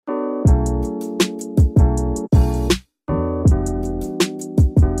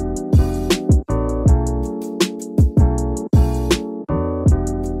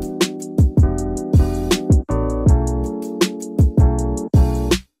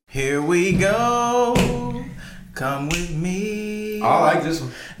Here we go. Come with me. I like this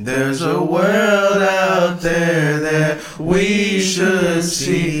one. There's a world out there that we should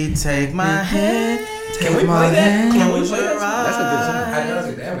see. Take my hand. Can we play that? Can we Close play your that? That's a good song. eyes. I know it's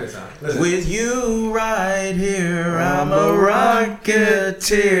a damn good song. Listen. With you right here, I'm a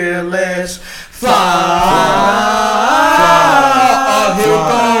rocketeer. Let's fly. Up, here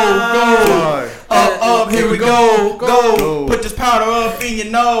we go, go. Up, here we go, go. Put this powder up in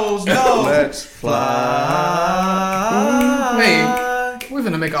your nose, go. Let's fly. Hey, we're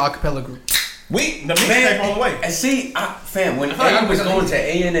gonna make an acapella group. The mixtape on the way. And see, fam, when like Eddie was I'm going to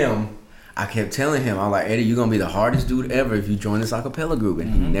A&M, I kept telling him, I'm like, Eddie, you're gonna be the hardest dude ever if you join this acapella group,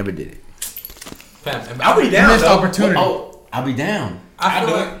 and he never did it. Fam, I'll be down. Missed though. opportunity. I'll be down. I feel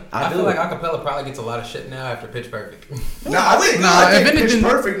do like it. acapella probably gets a lot of shit now after Pitch Perfect. I think if Pitch anything-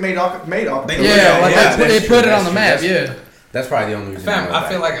 Perfect made acapella. They put it on the map. That's Yeah. That's probably the only reason. Fam, I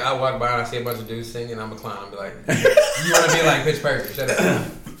feel like like I walk by and I see a bunch of dudes singing, I'm a clown. I'm be like, you want to be like Pitch Perfect? Shut up.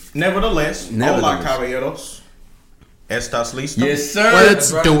 Nevertheless, hola Nevertheless. caballeros. Estas listos? yes, sir.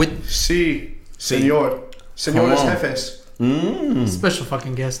 Let's do it. Sí, Sí. Señores Come on. jefes. Special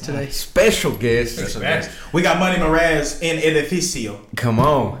fucking guest today. Special guest. We got Money Mraz in edificio. Come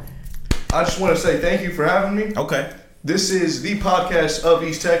on. I just want to say thank you for having me. Okay. This is the podcast of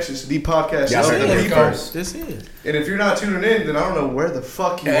East Texas, the podcast Y'all of heard the it people. first. This is. And if you're not tuning in, then I don't know where the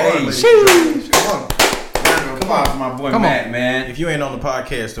fuck you Hey, are. ladies and gentlemen. Come on. Come on, my boy Come Matt, man. If you ain't on the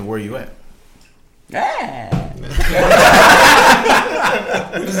podcast, then where you at?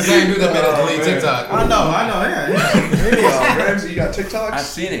 This is the same dude that made us delete TikTok. I know, yeah. Ramsey, you got TikToks? I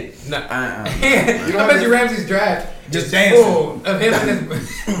seen it. No. Uh-uh. I bet you Ramsey's draft Just is dancing. full of him and his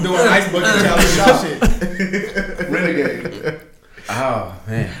Doing ice bucket challenge shot shit. Renegade. Oh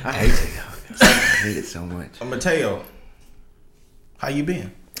man, I hate TikTok. I hate it so much. Mateo, how you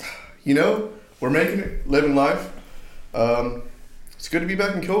been? You know, we're making it, living life. It's good to be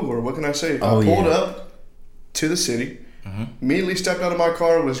back in Kilgore. What can I say? Oh, I pulled yeah. up to the city, immediately stepped out of my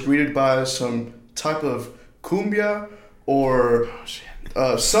car, was greeted by some type of cumbia or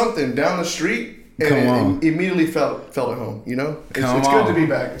something down the street, and Come on. immediately felt at home. You know, it's Come good to on. be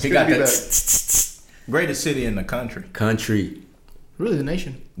back. It's He good got to be that back. Greatest city in the country. country. Really, the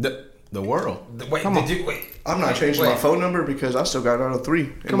nation. The world. Wait, Come on. did you wait? I'm not changing my phone number because I still got 903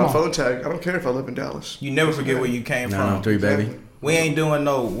 in Come my on. phone tag. I don't care if I live in Dallas. You never forget where you came from. 903, baby. We ain't doing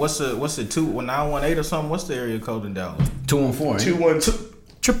no. What's the 918 or something? What's the area code in Dallas? 214. 212.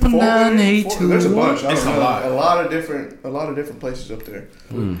 99982. There's a bunch. I It's don't a know. lot. A lot of different places up there.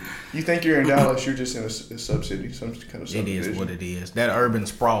 You think you're in Dallas? You're just in a sub city, some kind of It subdivision. is what it is. That urban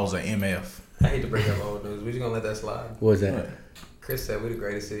sprawl's a MF. I hate to break up old news. We just gonna let that slide. What was that? Chris said we're the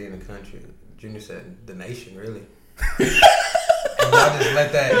greatest city in the country. Junior said the nation, really. Y'all just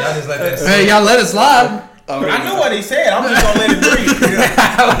let that. Hey, y'all let it slide. I knew what he said. I'm just gonna let it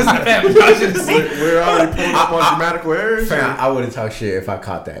breathe. We're already pulling up on grammatical errors. Fam, I wouldn't talk shit if I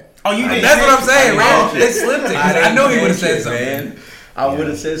caught that. Oh, you didn't. That's what I'm saying, I man. They slipped it. 'cause I know he would have said something. Man. I would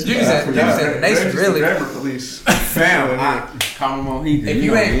have said something. Junior said the nation, Ramsey's really. the grammar police. Fam, Common Mohegans. If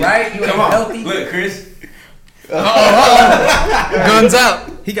you ain't right, you ain't healthy. Look, Chris. Guns out.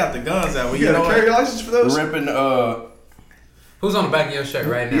 He got the guns out. Well, You you know got a carry what? license for those? Ripping, Who's on the back of your shirt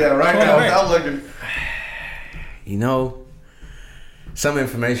right now? Yeah, right Come now, on, without looking. you know, some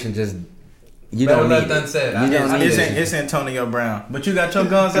information just, you Better don't left need it. unsaid. You don't need it. It's Antonio Brown. But you got your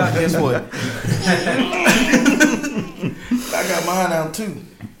guns out. Guess what? I got mine out too,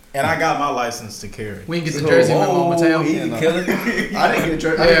 and I got my license to carry. We didn't get the jersey memo, Mateo. He's a killer. I didn't get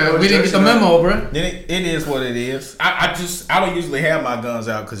jer- I Yeah, we didn't get the memo, bro. It is what it is. I don't usually have my guns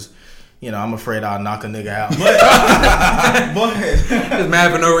out because, you know, I'm afraid I'll knock a nigga out. But Just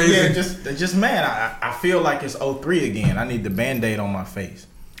mad for no reason. yeah, just man, I feel like it's 03 again. I need the Band-Aid on my face.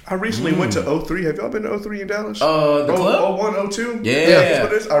 I recently went to 03. Have y'all been to 03 in Dallas? The club? 01, 02? Yeah. That's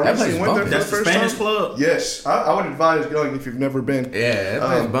what it is. I That recently place went there bumping. for That's the the first Spanish time. club. Yes. I would advise going if you've never been. Yeah, that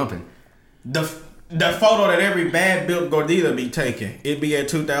place bumping. The photo that every bad built gordita be taking, it be at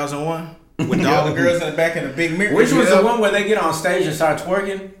 2001 with all the girls in the back in the big mirror. Which was the one where they get on stage and start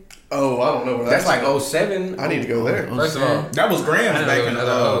twerking? Oh, I don't know where That's that's like 07. I need to go there. First of all, That was Graham's I back know in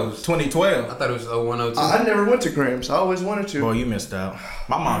other hoes. 2012. I thought it was 0102. I never went to Graham's. I always wanted to. Boy, you missed out.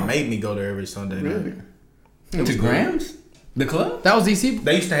 My mom made me go there every Sunday night. Really? To Grams? The club? That was EC.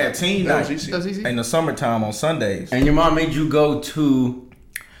 They used to have teen That was night easy. That was EC. in the summertime on Sundays. And your mom made you go to...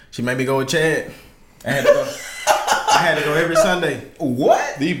 She made me go with Chad. I had to go every Sunday.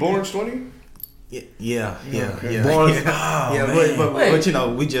 What? The Borns 20? Yeah. Boys, But you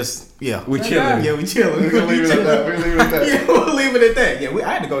know, we just we chilling. Yeah, we chilling. We're gonna leave it at that. We're gonna leave it at that. Yeah, we'll leave it at that. Yeah,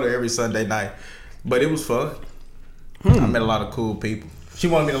 I had to go there every Sunday night, but it was fun. I met a lot of cool people. She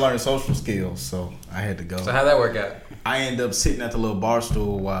wanted me to learn social skills, so I had to go. So how'd that work out? I ended up sitting at the little bar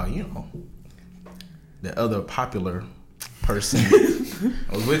stool while, the other popular person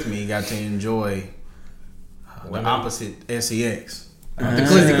was with me, got to enjoy the opposite sex. The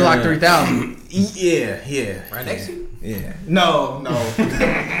Glizzy Glock 3000. Yeah. Right next to you? Yeah. No.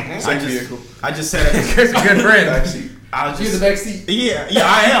 I just sat at the Chris, a good friend. Backseat. I was You just, the back seat. Yeah,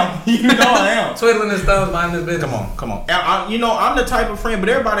 I am. You know I am. Twiddling his thumbs, minding his business. Come on. I'm the type of friend, but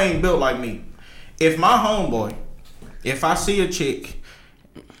everybody ain't built like me. If my homeboy, if I see a chick,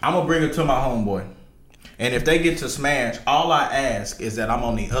 I'm gonna bring her to my homeboy. And if they get to smash, all I ask is that I'm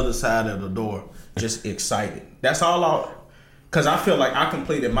on the other side of the door, just excited. That's all cause I feel like I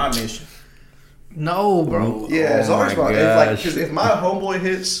completed my mission. No, bro. Yeah, it's always my about gosh. because if my homeboy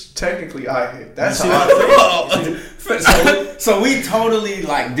hits, technically I hit. That's how I think. So we totally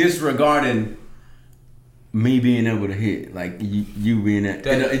like disregarding me being able to hit, like you being that.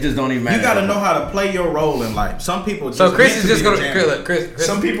 It just don't even matter. You gotta know how to play your role in life. Some people just So Chris meant is just be gonna a janitor. Chris.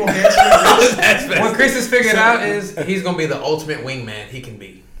 Some people answer. What Chris has figured out is he's gonna be the ultimate wingman he can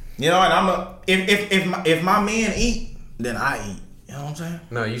be. You know, and if my men eat, then I eat. You know what I'm saying?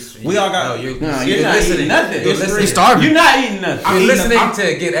 No, We all got- No, you're you're not listening. eating nothing. You're listening. He's starving. You're not eating nothing. I'm You're eating listening the-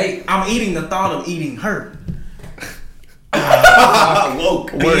 to get ate. I'm eating the thought of eating her.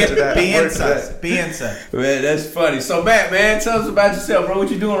 Woke. Word to that. Word to that. Be inside. Man, that's funny. So, Matt, man, tell us about yourself, bro.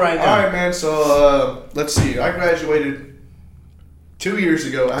 What you doing right now? All right, man. So let's see. I graduated 2 years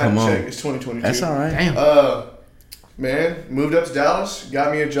ago. I had Come to on. check. It's 2022. That's all right. Damn. Man, moved up to Dallas.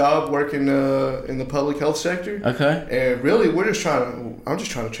 Got me a job working in the public health sector. Okay. And really, I'm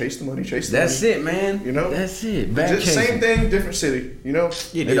just trying to chase the money. Chase the That's money. it, man. You know? That's it. Back Just chasing. same thing, different city. You know?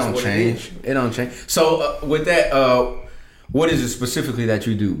 It don't change. It don't change. So, with that, what is it specifically that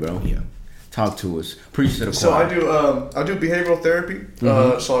you do, bro? Yeah. Talk to us. Preach to the So choir. I do behavioral therapy.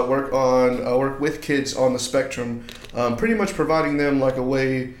 So I work with kids on the spectrum, pretty much providing them like a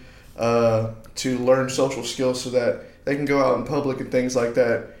way to learn social skills so that they can go out in public and things like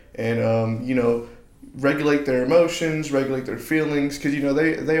that, and regulate their emotions, regulate their feelings, because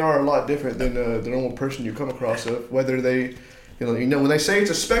they are a lot different than the normal person you come across of. Whether they when they say it's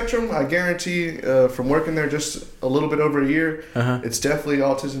a spectrum, I guarantee from working there just a little bit over a year, it's definitely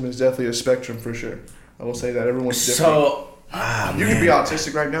autism is definitely a spectrum for sure. I will say that everyone's different. So, You could be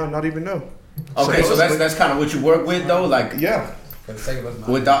autistic right now and not even know. okay, so that's kind of what you work with, though? Like, Yeah. For the sake of us,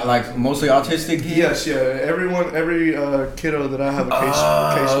 with like mostly autistic kids? Yes, yeah. Every kiddo that I have a case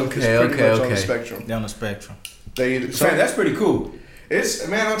with is pretty much on the spectrum. Down the spectrum. Man, that's pretty cool.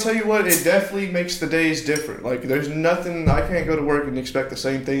 I'll tell you what, it definitely makes the days different. Like, there's nothing, I can't go to work and expect the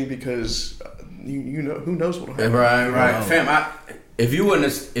same thing because you know who knows what'll happen. Right. Fam, if you wouldn't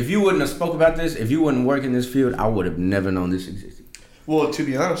have spoke about this, if you wouldn't work in this field, I would have never known this existed. Well, to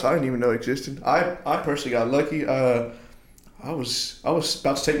be honest, I didn't even know it existed. I personally got lucky. I was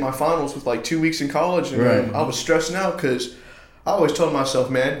about to take my finals with like 2 weeks in college, and Right. I was stressing out because I always told myself,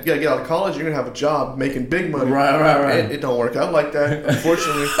 man, you gotta get out of college, you're gonna have a job making big money. Right. It don't work out like that,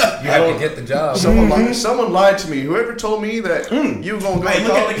 unfortunately. you have to get the job. Someone lied to me. Whoever told me that you were gonna go Hey, to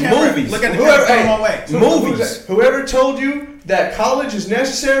look at college, the camera. Movies. Look at the Whoever- camera. hey, Come on, wait. Movies. Whoever told you that college is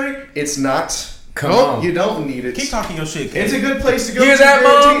necessary, it's not. Come on. You don't need it. Keep talking your shit. It's a good place to go. Hear to, that,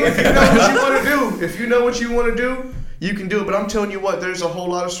 guarantee. Mom? If you know what you want to do, if you know what you want to do, you can do it. But I'm telling you what, there's a whole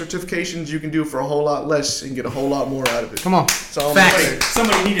lot of certifications you can do for a whole lot less and get a whole lot more out of it. Come on. So I'm Facts. saying.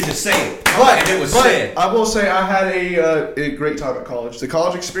 Somebody needed to say it. But, and it was but said. I will say I had a great time at college. The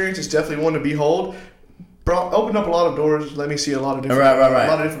college experience is definitely one to behold. Opened up a lot of doors. Let me see a lot of different, Right. a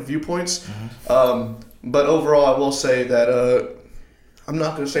lot of different viewpoints. But overall, I will say that I'm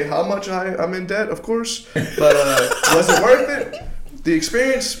not going to say how much I'm in debt, of course. But was it worth it? The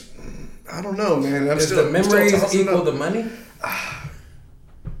experience, I don't know, man. Does the memories equal the money?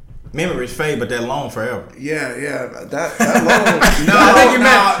 Memories fade, but they're long forever. Yeah. That long. No, I think you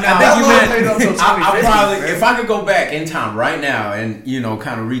meant. Paid up till I 2050, probably, man. if I could go back in time right now and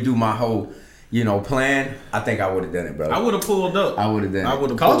kind of redo my whole plan, I think I would have done it, bro. I would have pulled up. I would have done it. I would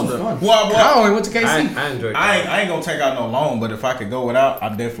have College pulled was up. fun. Well, I only went to KC. I enjoyed I that. ain't gonna take out no loan, but if I could go without,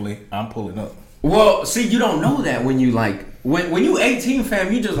 I'm pulling up. Well, see, you don't know that when you when you 18,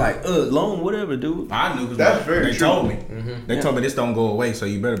 fam, you just like loan, whatever, dude. I knew because That's very they true. told me. They told me this don't go away, so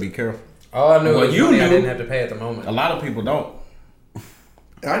you better be careful. All I knew Well, was you money I knew. didn't have to pay at the moment. A lot of people don't.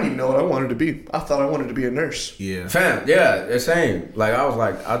 I didn't even know what I wanted to be. I thought I wanted to be a nurse. Yeah. Fam, yeah, the same. Like I was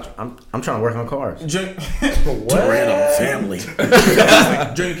like, I'm trying to work on cars. Random family.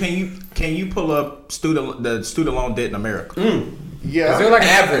 Junior, can you pull up the student loan debt in America? Yeah. Is there like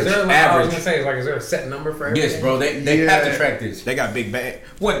Average, Is there like, I was average. gonna say, is there a set number for everything? Yes, bro. They have to track this. They got big bag.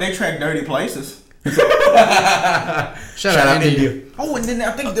 What, they track dirty places? Shout out India. Oh, and then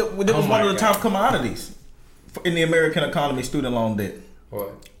I think that was one of the top commodities in the American economy, student loan debt.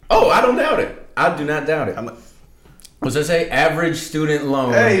 What? Oh, I don't doubt it. I do not doubt it. What's that say? Average student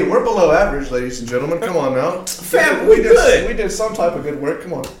loan. Hey, we're below average, ladies and gentlemen. Come on now. Fam, we good. We did some type of good work.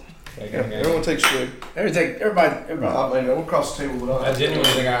 Come on. Yeah, everyone takes shit. Everybody. I mean, we'll cross the table with I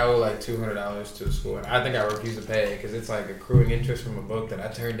genuinely think I owe like $200 to the school, and I think I refuse to pay it because it's like accruing interest from a book that I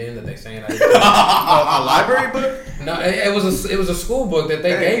turned in that they saying I didn't. A library book? No, it was a school book that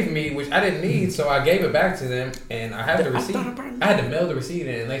they gave me, which I didn't need, so I gave it back to them, and I have the receipt. I had to mail the receipt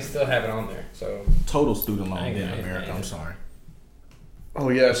in, and they still have it on there. So Total student loan debt in America. I'm sorry. Oh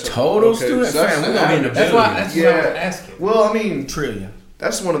yes. Total student. So Fam, we're gonna be in the that's billions. what I was asking. Well, I mean, Trillion.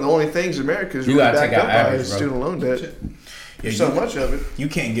 that's one of the only things America's You really gotta backed take out up by average, is bro. student loan debt. Yeah, So much of it. You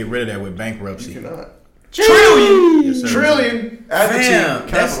can't get rid of that with You bankruptcy. cannot. Trillion. Yes, sir. Trillion. Add the Fam,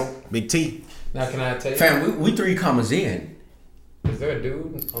 T. that's- Capital. Big T. Now, can I tell you? Fam, we 3 commas in. Is there a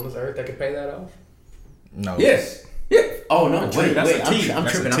dude on this earth that could pay that off? No. Yes. Yeah. Oh no. That's Wait. a Wait. T. I'm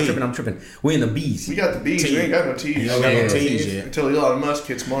That's a tripping. T. I'm tripping. We in the B's. We got the B's. T. We ain't got no T's. You don't got no Yeah. T's yet. Until Elon Musk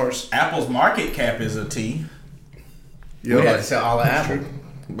hits Mars. Apple's market cap is a T. We had to sell all the Apple.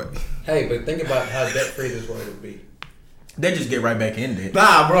 But Hey, but think about how debt free this world would be. they just get right back in debt.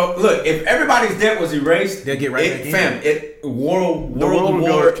 Nah, bro. Look, if everybody's debt was erased, They'll get right back in. Fam, world world would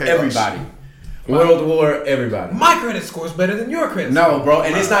go war with chaos. everybody. World war everybody. My credit score is better than your credit No, score. bro,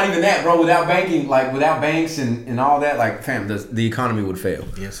 and it's not even that, bro. Without banking, like without banks and all that, like fam, the economy would fail.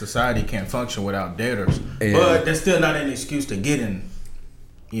 Yeah, society can't function without debtors. Yeah. But that's still not an excuse to get in,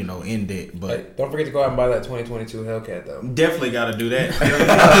 in debt. But Hey, don't forget to go out and buy that 2022 Hellcat though. definitely got to do that.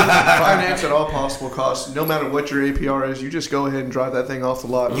 Finance at all possible costs. No matter what your APR is, you just go ahead and drive that thing off the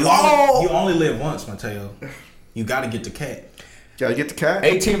lot. you only live once, Mateo. You got to get the cat. Gotta get the cat.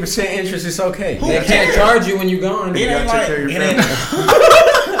 18% interest is okay. They can't charge you when you're gone. It ain't gotta like take care of it your ain't, it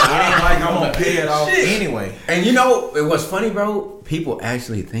ain't like I'm gonna pay it off anyway. And you know what's funny, bro? People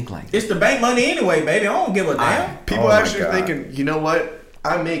actually think like that. It's the bank money anyway, baby. I don't give a damn. People Oh my actually God. thinking, you know what?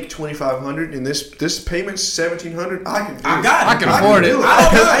 I make $2,500 and this payment's $1,700. I can do I it. got it. I can afford it.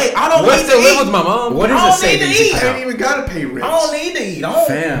 I don't What's need to to live eat. with my mom? What is I a don't need to savings eat. I account? ain't even gotta pay rent. I don't need to eat. I don't.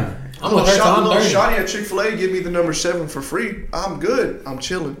 Fam. I'm a hurt, little I'm dirty. shotty at Chick-fil-A, give me the number 7 for free. I'm good. I'm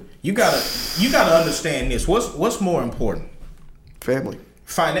chilling. You gotta understand this. What's more important? Family.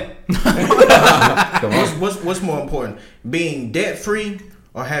 Finance. Come on. What's more important? Being debt free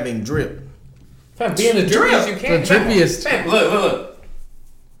or having drip? Fam, be in the drippiest you can. The drippiest. Fam, Look.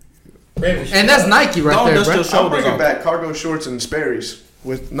 Brandon, And that's Nike right Don't there, dust bro. your I'm shoulders bringing off. back cargo shorts and Sperry's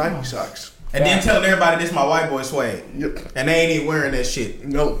with Nike socks. And then telling everybody this my white boy swag. Yep. And they ain't even wearing that shit.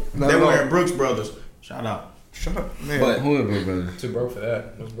 Nope. Not They're at all. wearing Brooks Brothers. Shout out. Shut up, man. But Who are brother? too broke for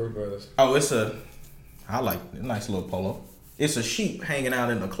that. Those Brook Brothers. I like a nice little polo. It's a sheep hanging out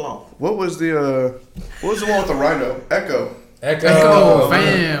in the cloth. what was the one with the rhino? Echo. Echo,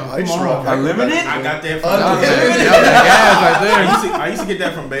 fam. I used to rock Echo. Unlimited? I got that Unlimited. from I used to get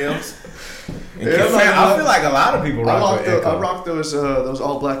that from Bales. Yeah, Fam, I feel like a lot of people I rock rocked those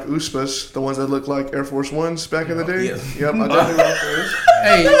all black Uspas, the ones that looked like Air Force Ones back in the day. Yes. Yep, I definitely rocked those.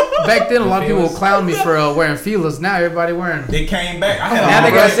 Hey, back then a lot of people would clown me for wearing feelers. Now everybody wearing. It came back. I had Now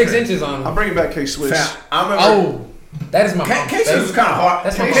a they got break. 6 inches on I'm them. bringing back K-Swiss. Fam, I remember. Oh, That is my mom. K-Swiss was kind of hard.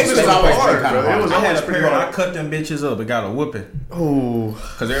 That's my K-Swiss mom's was favorite. hard, kinda bro. It hard. was I had always a pretty pair and I hard. cut them bitches up. It got a whooping. Oh,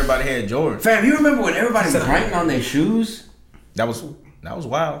 Because everybody had Jordan. Fam, you remember when everybody was writing on their shoes? That was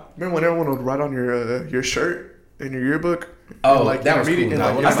wild. remember when everyone would write on your shirt in your yearbook? Oh, And, that was cool. intermediate-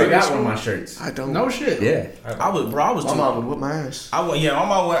 and, I still got school? one of my shirts. I don't. no shit. Yeah. I was My too. mom would whip my ass. On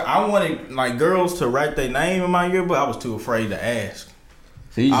my way. I wanted like girls to write their name in my yearbook. I was too afraid to ask.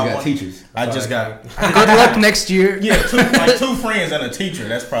 So you just I got want- teachers. I just got Good luck next year. two friends and a teacher.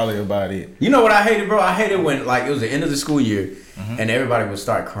 That's probably about it. You know what I hated, bro? I hated when like it was the end of the school year and everybody would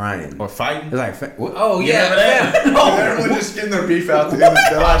start crying. Or fighting. It's like, what? Oh, You yeah. remember that? Everyone just getting their beef out the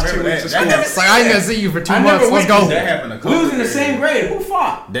last 2 remember weeks of that. school. It's like I ain't gonna see you for 2 I months. never Let's went go. That happened a couple We was in the years. same grade. Who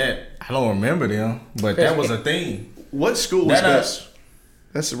fought? That I don't remember them, but that was a thing. What school was That, uh, best?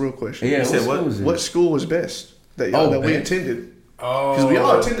 That's the real question. Yeah, said what? was it? What school was best that we best. attended? Because we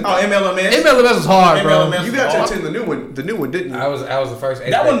all attended. MLMS. MLMS was hard, bro. MLMS You got to attend the new one. The new one, didn't you? I was the first.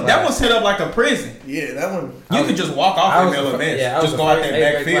 That one set up like a prison. Yeah, that one. You could just walk off MLMS. Just go out that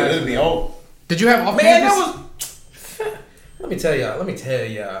backfield. It'll be old. Did you have off Man, campus? that was. Let me tell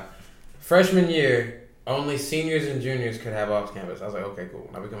y'all. Freshman year, only seniors and juniors could have off campus. I was like, okay, cool.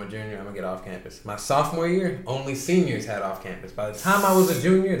 When I become a junior, I'm gonna get off campus. My sophomore year, only seniors had off campus. By the time I was a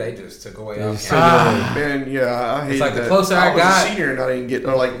junior, they just took away off campus. Man, yeah, I hate like that. the closer I was got- a senior and I didn't get.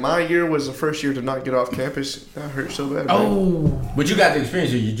 Or like my year was the first year to not get off campus. That hurt so bad. Man. Oh, But you got the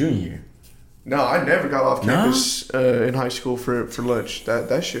experience of your junior year. No, I never got off campus in high school for lunch.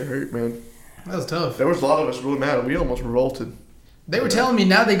 That shit hurt, man. that was tough. There was a lot of us really mad. We almost revolted. They were telling me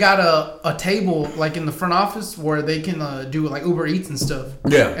now they got a table like in the front office where they can do like Uber Eats and stuff.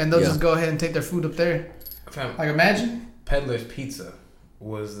 Yeah. And they'll just go ahead and take their food up there. Fam, Like imagine. Peddler's Pizza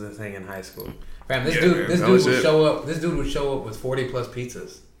was the thing in high school. Fam, this Yeah, dude man, would that was it. show up. This dude would show up with 40 plus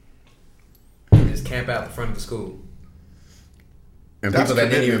pizzas. And just camp out the front of the school. And That's people that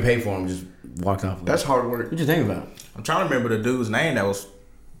didn't even commitment. pay for them just walked off. That's hard work. What you think about? I'm trying to remember the dude's name that was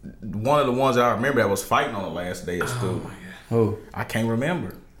one of the ones that I remember that was fighting on the last day of school. Oh, I can't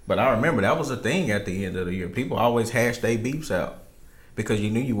remember. But I remember that was a thing at the end of the year. People always hash their beefs out because you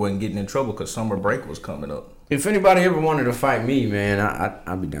knew you wasn't getting in trouble because summer break was coming up. if anybody ever wanted to fight me, man,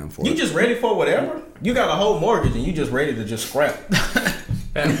 I'd be down for You it. just ready for whatever? You got a whole mortgage and you just ready to just scrap.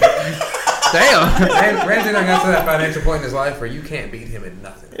 Fam, Damn. Ramsey done got to that financial point in his life where you can't beat him in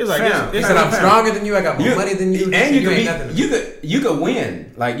nothing. It's like Fam, He said, I'm stronger than you, I got more money than you, and you ain't could nothing. beat, you could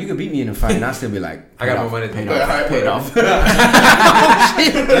win. Like you could beat me in a fight, and I still be like, I got paid more off, money than paid you. off, paid off.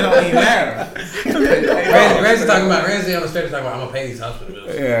 It don't even matter. Ramsey talking about Ramsey on the street talking about I'm gonna pay these hospital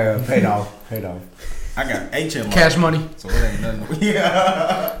bills. Yeah, paid off, paid off. I got HM Cash money. so it ain't nothing.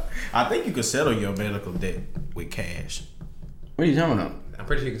 Yeah, I think you could settle your medical debt with cash. What are you talking about? I'm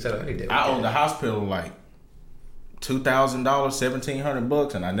pretty sure you can settle any debt. I owed the hospital like $2,000,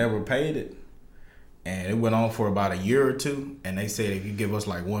 $1,700, and I never paid it. And it went on for about a year or two. And they said if you give us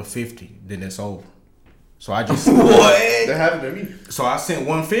like $150, then it's over. So I just That happened to me. So I sent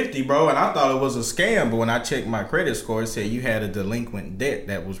 $150, bro, and I thought it was a scam. But when I checked my credit score, it said you had a delinquent debt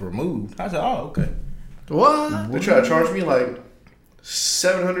that was removed. I said, oh, okay. What? They tried to charge me like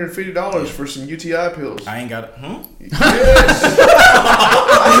 $750 for some UTI pills. I ain't got it. Yes.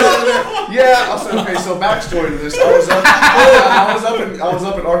 Yeah. Okay. So backstory to this: I was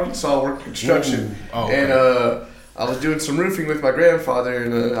up in Arkansas working construction, Ooh. Oh, okay. and I was doing some roofing with my grandfather,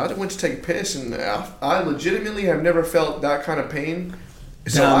 and I went to take a piss, and I legitimately have never felt that kind of pain.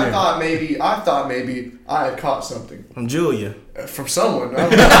 So Down I there. thought maybe I had caught something From Julia. from someone.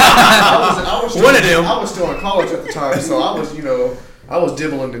 I was still, One of them. I was still in college at the time, so I was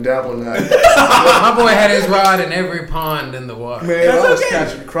dibbling and dabbling that. My boy had his rod in every pond in the water. Man, I was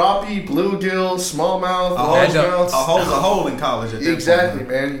catching crappie, bluegill, smallmouth, largemouth. A hole in college at that Exactly, point.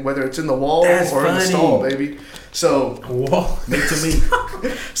 man. Whether it's in the wall That's or in the funny. stall, baby. So, Whoa. Me to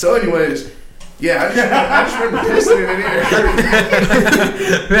me. so anyways, yeah, I just remember pissing in it.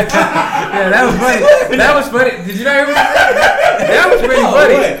 Yeah, that was funny. That was funny. Did you not hear me? That was pretty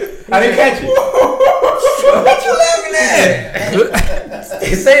funny. I didn't catch it. What you laughing at?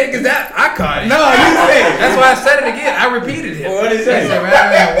 Say it because I caught it. No, you said it. That's why I said it again. I repeated it. What did he say? He said, rather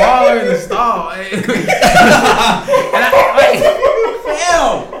than the wall or in the stall.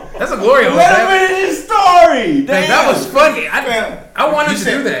 Damn. That's a glory hole. Let him man. finish his story. Man, that was funny. I wanted You to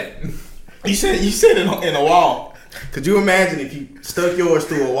said- do that. You said it in a wall. Could you imagine if you stuck yours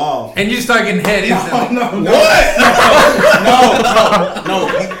through a wall? And you just start getting head instantly. No.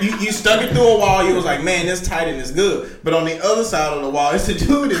 You stuck it through a wall. You was like, man, this tight and it's good. But on the other side of the wall, it's a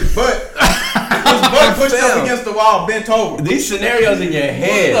dude his butt pushed up against the wall, bent over. These scenarios in your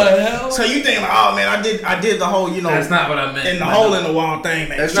head. So you think like, oh man, I did the whole, That's not what I meant. in the hole in the wall thing,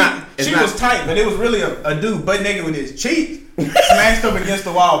 man. That's She, not- it's she not- was tight, but it was really a dude butt naked with his cheeks smashed up against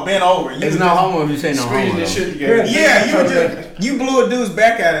the wall, bent over. You It's was no just- homo if you say no Squeezing homo. this though. shit together. Yeah, you blew a dude's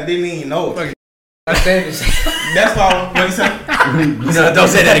back out and didn't even know it. I said it. That's all. What he said? No, don't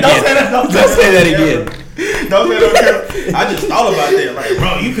say that again. Don't say that again. Don't say that again. I just thought about that. Like,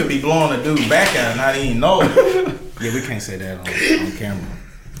 bro, you could be blowing a dude's back out and not even know it. Yeah, we can't say that on camera.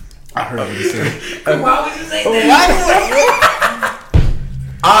 I heard what he said. Why would you say that?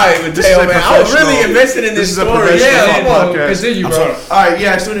 Alright, Mateo, man, I was really invested in this is a story. professional Yeah, podcast. continue, I'm bro. sorry. All right,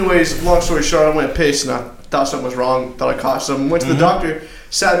 yeah. So, anyways, long story short, I went pissed and I thought something was wrong. Thought I caught something. Went to the doctor.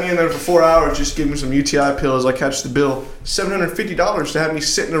 Sat me in there for 4 hours, just gave me some UTI pills. I catch the bill, $750 to have me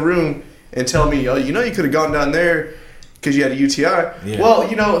sit in a room and tell me, oh, you know, you could have gone down there Because you had a UTI. Yeah.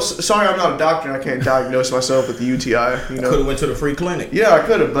 Well, sorry, I'm not a doctor. And I can't diagnose myself with the UTI. Could have went to the free clinic. Yeah, I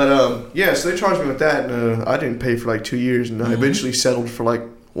could have, but so they charged me with that, and I didn't pay for like 2 years, and I eventually settled for like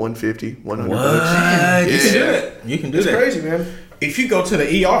 $150, $100. What? You can do that. You can do It's that. crazy, man. If you go to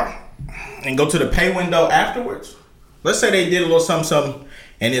the ER and go to the pay window afterwards, let's say they did a little something,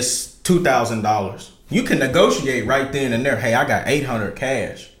 and it's $2,000. You can negotiate right then and there. Hey, I got $800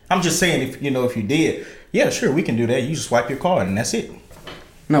 cash. I'm just saying, if you did, yeah, sure, we can do that. You just swipe your card and that's it.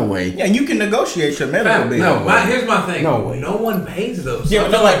 No way. Yeah, you can negotiate your medical bill. No, here's my thing. No way. No one pays those. Yeah,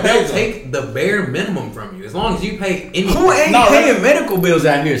 So but like they'll pays take the bare minimum from you as long as you pay anything. Who ain't paying medical bills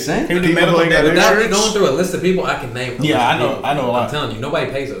out here, son? Here's the People medical ain't got debt. Without me insurance? going through a list of people, I can name. Yeah, I know a lot. I'm telling you, nobody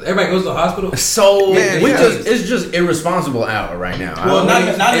pays those. Everybody goes to the hospital. So Yeah, we yeah. it's just irresponsible out right now. Well,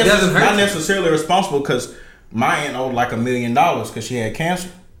 It doesn't hurt not you. necessarily responsible because my aunt owed like $1 million because she had cancer.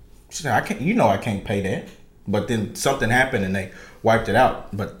 She said, I can't pay that. But then something happened and they wiped it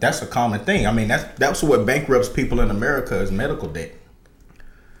out. But that's a common thing. I mean, that's what bankrupts people in America is medical debt.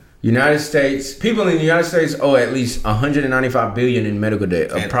 People in the United States owe at least $195 billion in medical debt.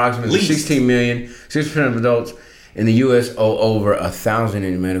 At Approximately least. 16 million, 6% of adults in the U.S. owe over 1,000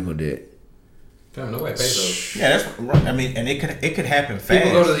 in medical debt. Damn, nobody pays those. Yeah, that's right. I mean, and it could happen fast.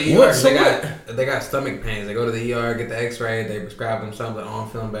 People go to the ER. What? So they got stomach pains. They go to the ER, get the X-ray. They prescribe them something. Oh, I'm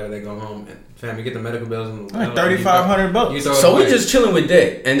feeling better. They go home. And fam, you get the medical bills and Like $3,500. You throw it So away. we just chilling with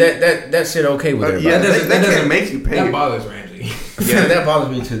debt, and that's it okay with everybody. yeah, That doesn't- they that can't doesn't- make you pay That it. bothers Ramsey. Yeah, that bothers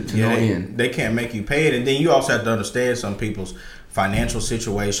me to no they, end. they can't make you pay it. And then you also have to understand some people's financial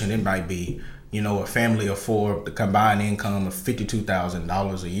situation. It might be, a family of four, the combined income of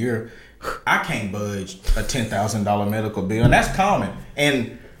 $52,000 a year. I can't budge a $10,000 medical bill, and that's common.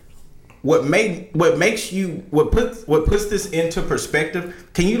 And what puts this into perspective?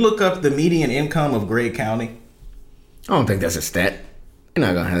 Can you look up the median income of Gregg County? I don't think that's a stat. You're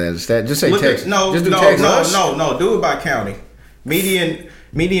not gonna have that as a stat. Just say Look Texas. at, no, Just do no, Texas. no. Do it by county. Median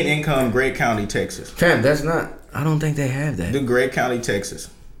income, Gregg County, Texas. Fam, that's not. I don't think they have that. Do Gregg County, Texas.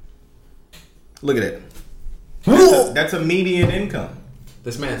 Look at that. That's a median income.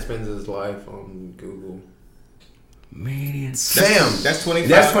 This man spends his life on Google. Median. That's 25.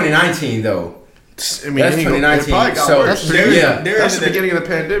 That's 2019 though. I mean, That's it 2019. probably got So worse. There- That's the beginning of the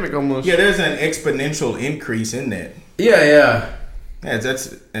pandemic almost. Yeah, there's an exponential increase in that. Yeah. Yeah,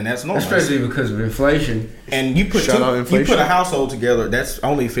 that's normal. Especially because of inflation. And you put Shout out you inflation. put a household together. That's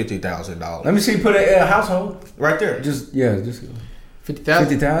only $50,000 Let me see. Put a household. right there. Just 50,000.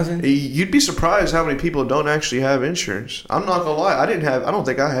 50,000. You'd be surprised how many people don't actually have insurance. I'm not gonna lie, I don't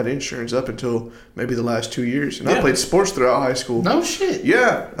think I had insurance up until maybe the last 2 years, and I Yeah. played sports throughout high school. No shit.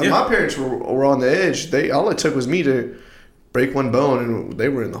 Yeah, and Yeah. my parents were on the edge. All it took was me to break one bone, and they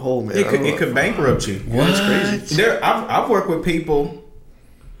were in the hole, man. It could bankrupt you. That's crazy. I've worked with people.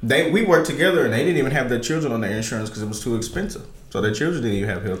 We worked together and they didn't even have their children on their insurance because it was too expensive. So their children didn't even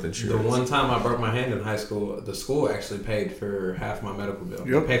have health The insurance. one time I broke my hand in high school, the school actually paid for half my medical bill.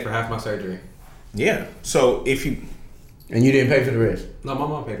 Yep. They paid for half my surgery. Yeah. So if you And you didn't pay for the rest. No, my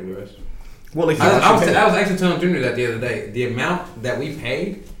mom paid for the rest. if you I was actually telling Junior that the other day. The amount that we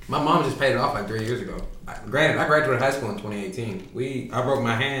paid, my mom just paid it off like 3 years ago. Granted, I graduated high school in 2018. I broke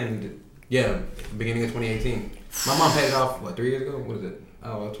my hand, beginning of 2018. My mom paid it off, 3 years ago? What is it?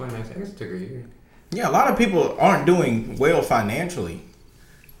 Oh, 2019. I guess it took her a year. Yeah, a lot of people aren't doing well financially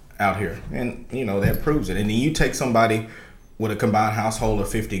out here, and that proves it. And then you take somebody with a combined household of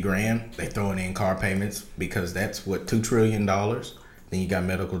 $50,000, they throwing in car payments because that's what $2 trillion. Then you got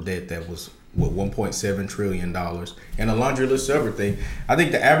medical debt that was $1.7 trillion, and a laundry list of everything. I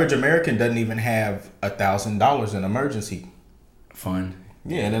think the average American doesn't even have $1,000 in emergency. Fun.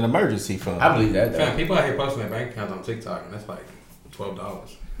 Yeah, in an emergency fund. I believe that. Fam, people out here posting their bank accounts on TikTok, and that's like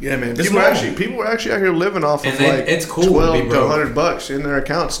 $12. Yeah, man. It's People were actually out here living off of And it's cool to be 12 to broke. $100 in their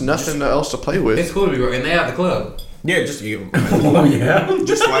accounts. Nothing else to play with. It's cool to be broke, and they at the club. Yeah, just Oh yeah.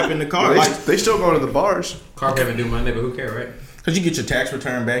 just swiping the card. They still go to the bars. Car payment due Monday, but who cares, right? Because you get your tax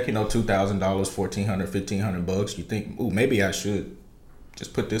return back, $2,000, $1,400, $1,500. You think, ooh, maybe I should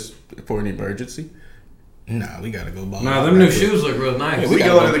just put this for an emergency. Nah, we gotta go ball. Nah, them new shoes look real nice. We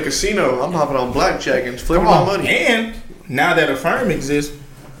go to the casino. I'm hopping on blackjack and flipping my money. And now that a firm exists,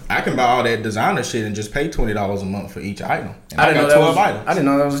 I can buy all that designer shit and just pay $20 a month for each item. And I didn't know got that 12 was. items. I didn't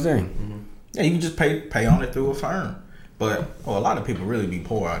know that was a thing. Yeah, you can just pay on it through a firm. But a lot of people really be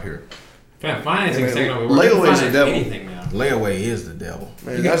poor out here. Fam, financing is taking over. Layaway's the devil. Anything now. Layaway is the devil.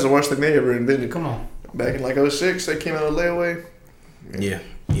 Man, that's the worst thing they ever invented. Come on. Back in like 06, they came out of layaway. Yeah,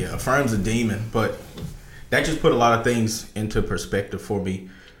 a firm's a demon, but that just put a lot of things into perspective for me.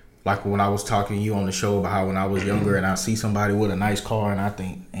 Like when I was talking to you on the show about how when I was younger and I see somebody with a nice car and I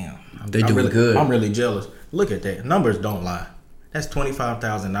think, damn, They doing really, good. I'm really jealous. Look at that. Numbers don't lie. That's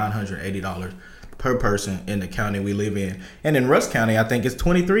 $25,980 per person in the county we live in. And in Rusk County, I think it's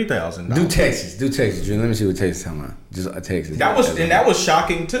 $23,000. Do Texas, Drew. Let me see what Texas talking about. Just Texas. That was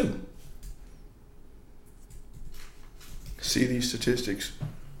shocking too. See these statistics.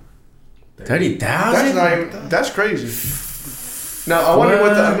 30,000. That's crazy. Now I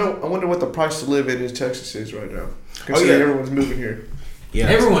wonder what the price to live in Texas is right now. Considering everyone's moving here. Yeah,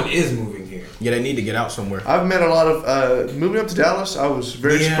 everyone is moving here. Yeah, they need to get out somewhere. I've met a lot of moving up to Dallas. I was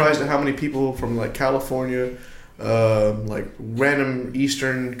very surprised at how many people from like California, like random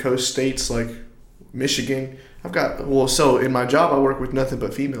eastern coast states like Michigan. So in my job I work with nothing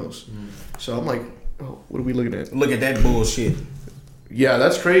but females. So I'm like, oh, what are we looking at? Look at that bullshit. Yeah,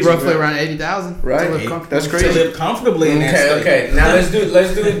 that's crazy. Roughly around 80,000. Right, that's crazy. To live comfortably in that state. Okay. Now let's do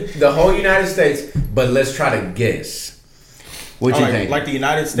the whole United States, but let's try to guess. What you think? Like the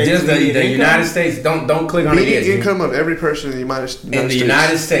United States. Just the United States. Don't click on the median income of every person in the United States. In the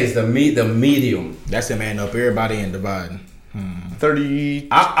United States, the medium. That's it, man. Up everybody and dividing. 30.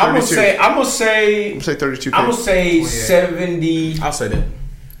 I'm gonna say 32. I'm gonna say 70. I'll say that.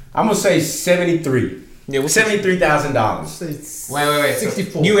 I'm gonna say 73. Yeah, $73,000. Wait.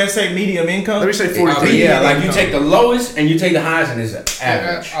 64. USA medium income. Let me say 43. Okay, yeah, like you take the lowest and you take the highest, and it's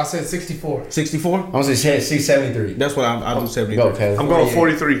average. I said 64. 64. I'm gonna say 73. That's what I'll do. 73. Okay. I'm going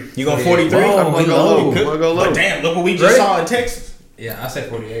 43. You going 43? Whoa, I'm going to go low. But damn, look what we just saw in Texas. Yeah, I said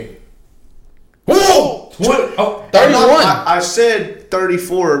 48. Whoa! What? Oh, 31. I said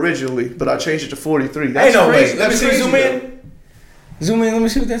 34 originally, but I changed it to 43. That's Ain't no crazy. way. Let me see. Zoom though. in. Zoom in. Let me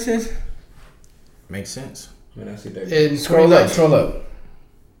see what that says. Makes sense. Man, I see that. In Scroll up.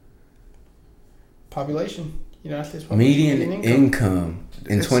 Population. United States Median population. income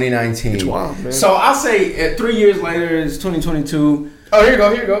in 2019. It's wild, man. So I'll say 3 years later, it's 2022. Oh, here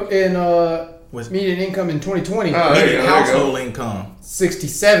you go. In median income in 2020. Median household income.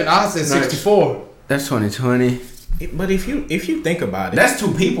 67. I said 64. That's 2020. But if you think about it, That's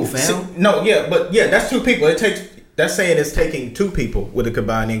two people, fam. That's two people. That's saying it's taking two people with a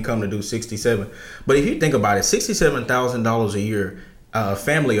combined income to do 67. But if you think about it, $67,000 a year, a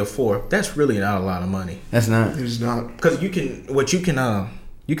family of four, that's really not a lot of money. That's not. It is not. Because you can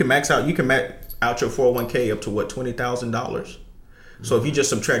max out your 401k up to what, $20,000. So if you just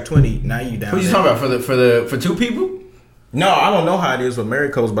subtract 20, now you down. What are you talking about for two people? No, I don't know how it is with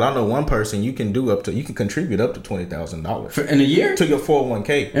married couples, but I know one person you can contribute up to $20,000 In a year? to your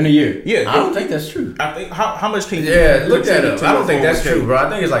 401k. In a year? Yeah, I don't think that's true. I think how much can you? Yeah, look that up. to I your don't think that's 401k? true, bro. I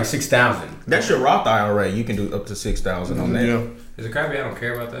think it's like 6,000. That's your Roth IRA. You can do up to 6,000 on that. Yeah. Is it crappy? I don't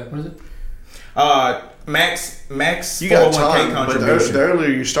care about that. What is it? Max You got 401k time, but contribution. the earlier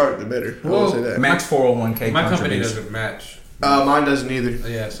you start, the better. I will say that. Max 401k My company contribution. doesn't match. Mine doesn't either.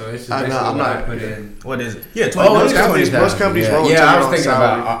 Yeah, so it's just I'm basically not- what I I'm put not- in. What is it? Yeah, 20. Oh, Most it's companies 20,000. most companies Yeah, roll yeah, I was into thinking their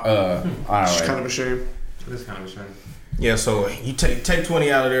own about salary. It's alright. kind of a shame. This kind of a shame. Yeah, so you take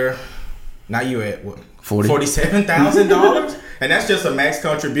 20 out of there. Now you at what? 40. $47,000, and that's just a max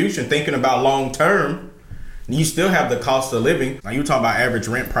contribution. Thinking about long term, you still have the cost of living. Now you talking about average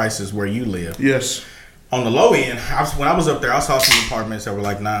rent prices where you live. Yes. On the low end, when I was up there, I saw some apartments that were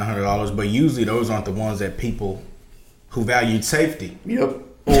like $900, but usually those aren't the ones that people who valued safety. Yep.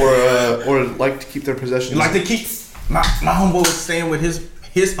 Or like to keep their possessions. Like to keep my homeboy was staying with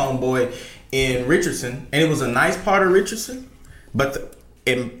his homeboy in Richardson, and it was a nice part of Richardson, but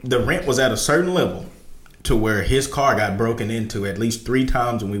the rent was at a certain level to where his car got broken into at least 3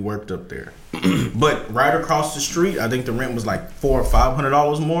 times when we worked up there. But right across the street, I think the rent was like $400 or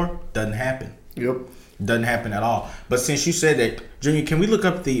 $500 more. Doesn't happen. Yep. Doesn't happen at all. But since you said that, Junior, can we look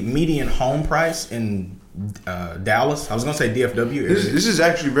up the median home price in Dallas? I was gonna say DFW area. This is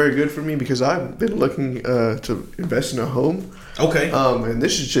actually very good for me because I've been looking to invest in a home. Okay. And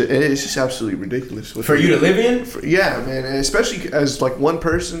it's just absolutely ridiculous. For you to live in? Yeah, man, and especially as like one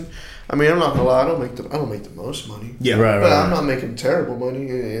person. I mean, I'm not gonna lie, I don't make the most money. Yeah. But I'm not making terrible money,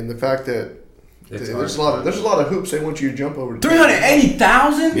 and the fact that It's there's a lot of hoops they want you to jump over.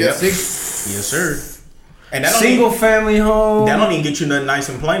 380,000? Yeah. Yes, sir. And that Single family home. That don't even get you nothing nice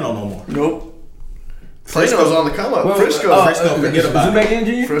and Plano no more. Nope. Frisco. Plano's on the come up. Well, Frisco. forget about Zoom it. back in,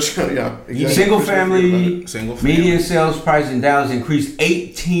 Junior? Frisco, yeah. Exactly. Single Frisco, family, Single family. median sales price in Dallas increased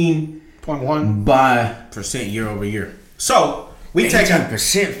 18 by percent year over year. So we take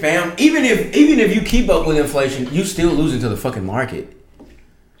 18%, fam. Even if you keep up with inflation, you still losing to the fucking market.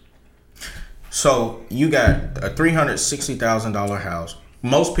 So you got a $360,000 house.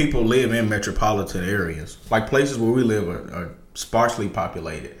 Most people live in metropolitan areas, like places where we live are sparsely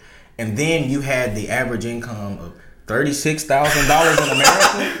populated. and then you had the average income of $36,000 in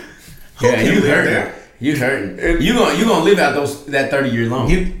America. Yeah, you hurting. You hurting. You gonna live out that 30-year loan.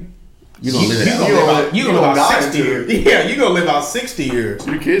 You gonna live it out. You gonna live out 60 years. Yeah, you gonna live out 60 years.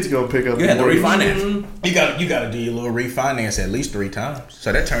 Your kids gonna pick up. You had to refinance. You gotta do your little refinance at least 3 times.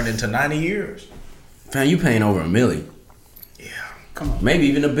 So that turned into 90 years. Fam, you paying over $1 million. Yeah, Come on. Maybe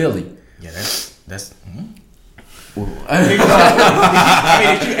even $1 billion. yeah, that's. I mean,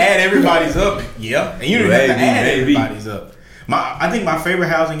 if you add everybody's up, yeah, and you don't have to add everybody's up. I think my favorite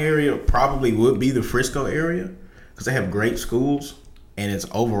housing area probably would be the Frisco area because they have great schools and it's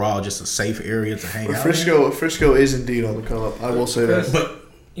overall just a safe area to hang out. Frisco is indeed on the come up. I will say that. But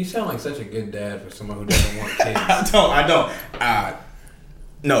you sound like such a good dad for someone who doesn't want kids. I don't.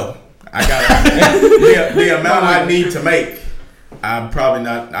 No, I got the amount I need to make. I'm probably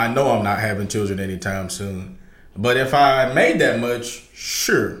not. I know I'm not having children anytime soon. But if I made that much,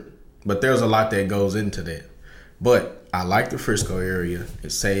 sure. But there's a lot that goes into that. But I like the Frisco area.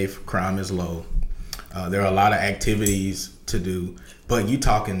 It's safe. Crime is low. There are a lot of activities to do. But you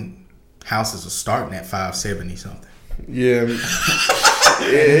talking houses are starting at $570 something. Yeah,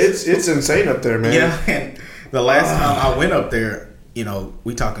 it's insane up there, man. Yeah, and the last time I went up there,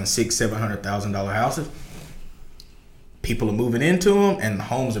 we talking $600,000-$700,000 houses. People are moving into them, and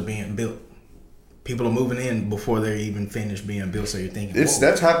homes are being built. People are moving in before they're even finished being built. So you're thinking,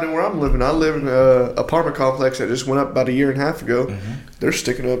 that's happening where I'm living. I live in an apartment complex that just went up about 1.5 years ago. Mm-hmm. They're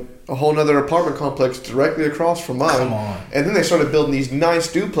sticking up a whole nother apartment complex directly across from mine. Come on. And then they started building these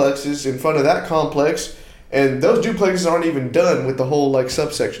nice duplexes in front of that complex. And those duplexes aren't even done with the whole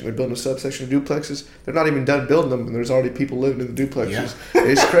subsection. They're building a subsection of duplexes. They're not even done building them, and there's already people living in the duplexes. Yeah.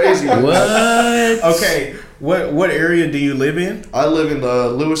 It's crazy. What? Okay, what area do you live in? I live in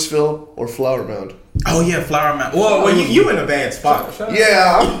Louisville or Flower Mound. Oh yeah, Flower Mound. Well, you in a bad spot.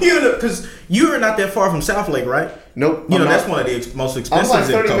 Yeah, because you're not that far from South Lake, right? Nope. That's one of the most expensive. I'm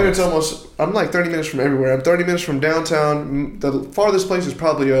like 30 minutes almost. I'm like 30 minutes from everywhere. I'm 30 minutes from downtown. The farthest place is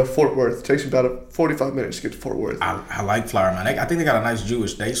probably Fort Worth. It takes me about 45 minutes to get to Fort Worth. I like Flower Mound. I think they got a nice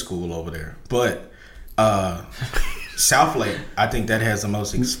Jewish day school over there. But South Lake, I think that has the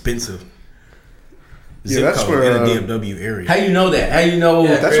most expensive zip code in the DFW area. How you know that? How you know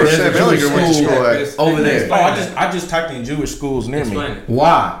that's where Sam Ellinger went to school at? Over there. Oh, I just typed in Jewish schools near me. Explain it.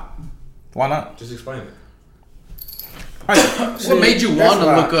 Why? Why not? Just explain it. What made you want to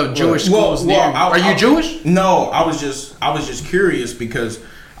look up Jewish schools near? Are you Jewish? No, I was just curious because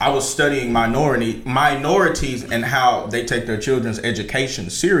I was studying minorities and how they take their children's education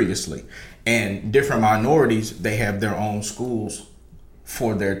seriously. And different minorities, they have their own schools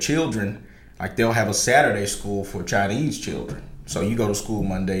for their children. Like they'll have a Saturday school for Chinese children. So you go to school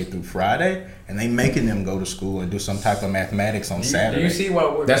Monday through Friday, and they making them go to school and do some type of mathematics on Saturday. Do you see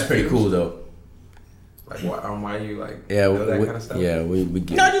what? That's pretty cool though. Like why you know that kind of stuff? Yeah, we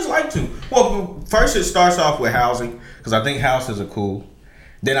get. I just like to. Well, first it starts off with housing because I think houses are cool.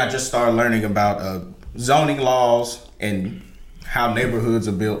 Then I just started learning about zoning laws and how neighborhoods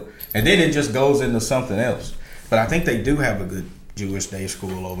are built, and then it just goes into something else. But I think they do have a good Jewish day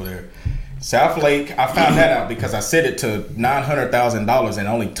school over there. South Lake, I found that out because I set it to $900,000 and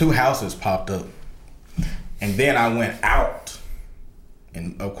only 2 houses popped up. And then I went out,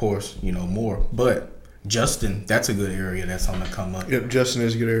 and of course, more. But Justin, that's a good area that's on the come up. Yep, Justin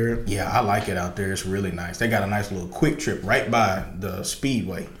is a good area. Yeah, I like it out there. It's really nice. They got a nice little quick trip right by the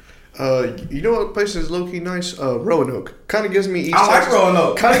Speedway. You know what place is low-key nice? Roanoke. Kind of gives me East Texas. I like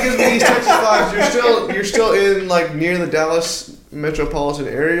Roanoke. Kind of gives me East Texas vibes. You're still in near the Dallas metropolitan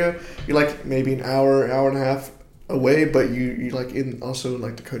area. You're maybe an hour and a half away, but you in also in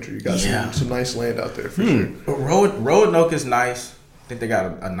the country. You got some nice land out there for sure. Roanoke is nice. I think they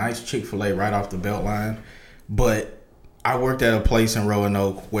got a nice Chick-fil-A right off the Beltline. But I worked at a place in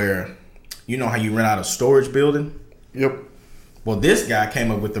Roanoke where, you know how you rent out a storage building? Yep. Well, this guy came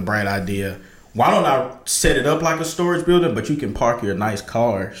up with the bright idea. Why don't I set it up like a storage building, but you can park your nice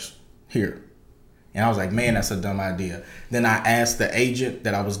cars here? And I was like, man, that's a dumb idea. Then I asked the agent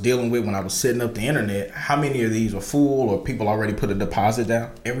that I was dealing with when I was setting up the internet, how many of these are full or people already put a deposit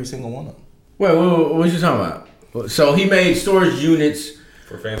down? Every single one of them. Wait, what you talking about? So he made storage units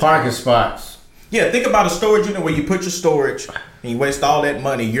for parking spots. Yeah, think about a storage unit where you put your storage and you waste all that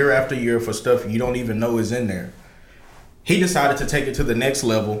money year after year for stuff you don't even know is in there. He decided to take it to the next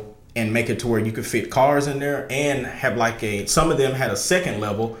level and make it to where you could fit cars in there and have some of them had a second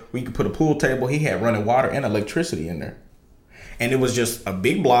level where you could put a pool table. He had running water and electricity in there. And it was just a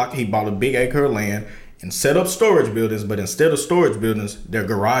big block. He bought a big acre of land and set up storage buildings, but instead of storage buildings, they're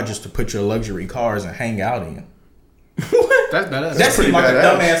garages to put your luxury cars and hang out in. What? That's badass. That seemed like badass.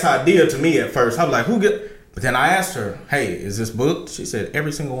 a dumbass idea to me at first. I was like, who get? But then I asked her, hey, is this booked? She said,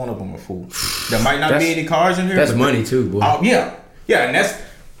 every single one of them are full. There might not be any cars in here. That's money too, boy. Yeah, and that's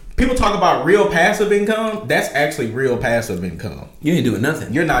people talk about real passive income. That's actually real passive income. You ain't doing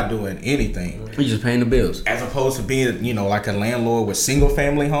nothing. You're not doing anything. You're just paying the bills. As opposed to being, like a landlord with single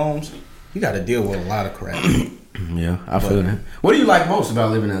family homes, you got to deal with a lot of crap. Yeah, I feel that. What do you like most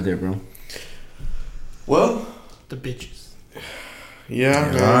about living out there, bro? Well, The bitches.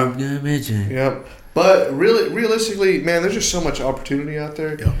 yeah, man. Yep. But realistically, man, there's just so much opportunity out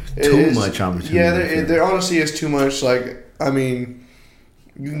there. Yeah. Too much opportunity. Yeah, there honestly is too much. Like, I mean,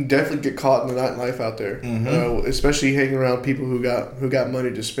 you can definitely get caught in the nightlife out there, especially hanging around people who got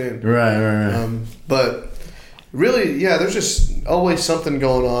money to spend. Right. But really, yeah, there's just always something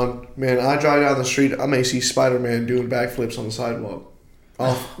going on. Man, I drive down the street, I may see Spider-Man doing backflips on the sidewalk.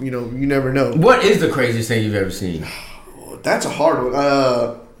 You never know. What is the craziest thing you've ever seen? That's a hard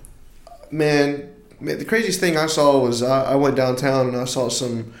one. Man, the craziest thing I saw was I went downtown and I saw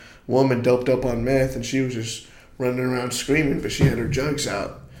some woman doped up on meth and she was just running around screaming, but she had her jugs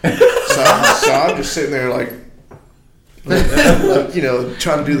out. So I'm just sitting there like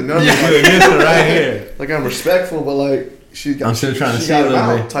trying to do the numbers. Right here. Like I'm respectful, but like I'm still trying to see got a him little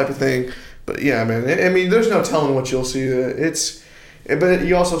out bit. type of thing. But yeah, man. I mean, there's no telling what you'll see. But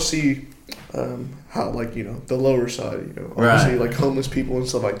you also see how the lower side, obviously like homeless people and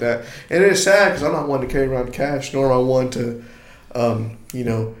stuff like that. And it is sad because I'm not one to carry around cash, nor am I one to,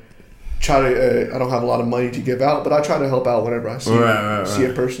 try to. I don't have a lot of money to give out, but I try to help out whenever I see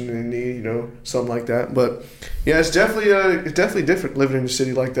a person in need, something like that. But yeah, it's definitely different living in a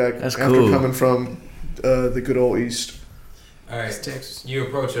city like that. That's after cool. coming from the good old East. All right, Texas. You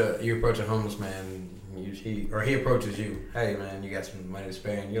approach a homeless man. He approaches you. Hey man, you got some money to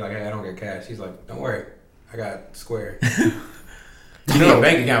spare? And you're like, hey, I don't get cash. He's like, don't worry, I got Square. You need a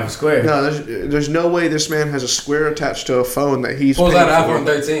bank account for Square. No, there's no way this man has a Square attached to a phone that he's Pulls paying out for. an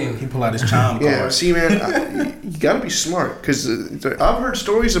iPhone 13. He pull out his chime card. Yeah, see, man, you got to be smart because I've heard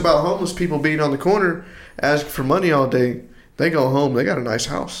stories about homeless people being on the corner asking for money all day. They go home, they got a nice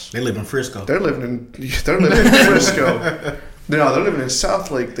house. They live in Frisco. They're living in Frisco. No, they're living in South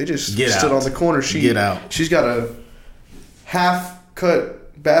Lake. They just stood on the corner. Get out. She's got a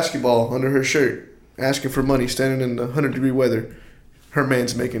half-cut basketball under her shirt, asking for money, standing in the 100-degree weather. Her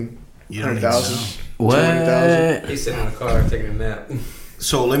man's making $100,000. What? $200,000. He's sitting in the car taking a nap.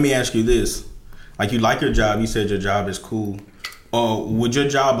 So let me ask you this: like, you like your job? You said your job is cool. Would your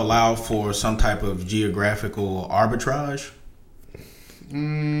job allow for some type of geographical arbitrage?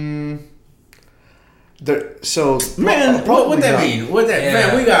 Man, what that mean?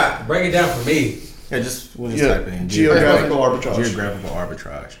 Man, we got break it down for me. Yeah, we'll just type it in. Geographical arbitrage. Geographical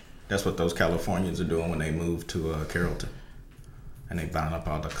arbitrage. That's what those Californians are doing when they move to Carrollton, and they buying up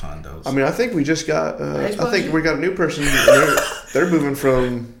all the condos. I mean, I think we just got. I think we got a new person. They're moving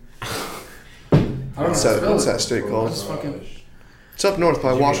from. What's that state called? It's up north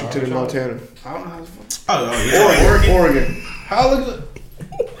by Washington and Montana. I don't know how Oregon. Oregon. How look at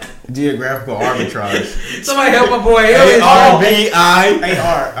Geographical arbitrage. Somebody help my boy. ARBI.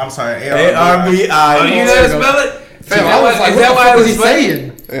 I'm sorry. ARBI. Oh, you know how to spell it? Fam, I was like, what the fuck was he saying?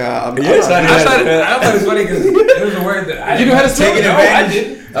 Yeah, I thought it was funny because it was a word that I You knew how to spell it? No, I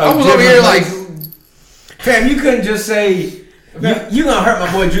didn't. I was over here like, Fam, you couldn't just say you gonna hurt my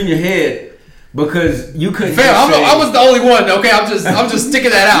boy Junior head because you couldn't. fam, I was the only one. Okay, I'm just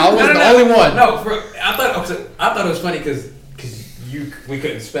sticking that out. I was the only one. No, I thought it was funny because we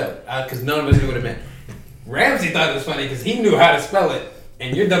couldn't spell it because none of us knew what it meant. Ramsey thought it was funny because he knew how to spell it,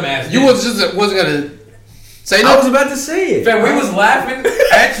 and your dumb ass. You wasn't gonna say I was no. about to say it. Fam, we was laughing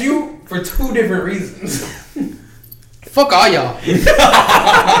at you for two different reasons. Fuck all y'all.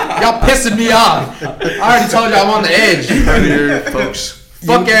 Y'all pissing me off. I already told y'all I'm on the edge. earlier, folks.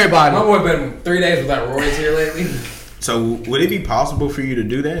 Fuck everybody. My boy been 3 days without Roy's here lately. So would it be possible for you to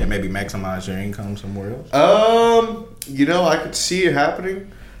do that and maybe maximize your income somewhere else? I could see it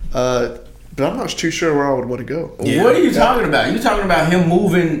happening, but I'm not too sure where I would want to go. Yeah. What are you talking about? You talking about him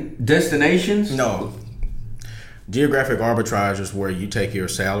moving destinations? No. Geographic arbitrage is where you take your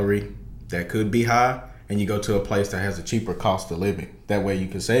salary that could be high and you go to a place that has a cheaper cost of living. That way you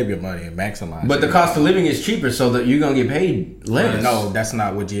can save your money and maximize. But the cost of living is cheaper, so that you're gonna get paid less. No, that's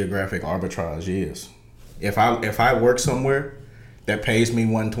not what geographic arbitrage is. If I work somewhere that pays me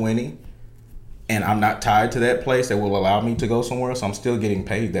 $120 and I'm not tied to that place that will allow me to go somewhere else, I'm still getting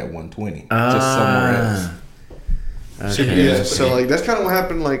paid that $120 just somewhere else. Okay. Yeah, so like that's kind of what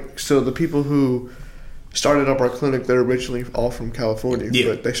happened. Like, so the people who started up our clinic, they're originally all from California, Yeah.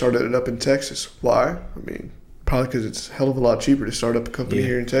 but they started it up in Texas. Why? I mean, Probably because it's a hell of a lot cheaper to start up a company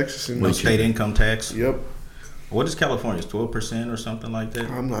here in Texas. And No state income tax. Yep. What is California's 12% or something like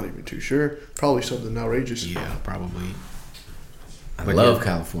that? I'm not even too sure. Probably something outrageous. Yeah, probably. I But love yeah.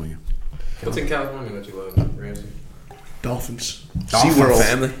 California. What's in California that you love, Ramsey? Dolphins. Dolphin SeaWorld.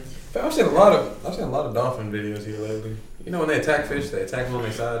 Family. I've seen a lot of dolphin videos here lately. You know when they attack fish, they attack them on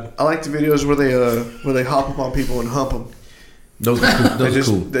their side. I like the videos where they hop up on people and hump them. Those are cool. Those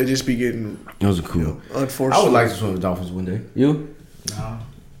are cool. They just be getting Those are cool. unfortunate. I would like to swim with dolphins one day. You? No.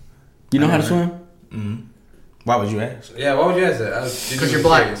 You know I how to never- swim? Mm-hmm. Why would you ask? Yeah, why would you ask that? 'Cause you're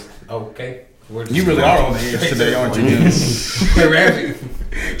black. Okay. You really are on the edge today, aren't you? Hey, Ramsey.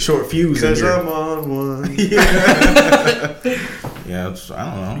 Short fuse in Because here. I'm on one. Yeah, I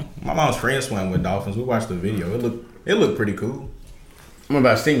don't know. My mom's friend swam with dolphins. We watched the video. It looked pretty cool. I'm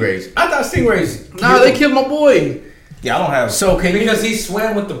about stingrays. I thought stingrays. Nah, they killed my boy. Yeah, I don't have. So can you? Because he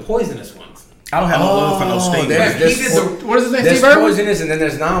swam with the poisonous ones. I don't have no love for no sting. there's- He did the. What is his name? There's Steve Irwin? poisonous and then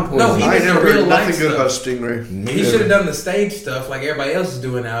there's non-poisonous. No, he I did ain't the never real heard life nothing good stuff. about Stingray. He should have done the stage stuff like everybody else is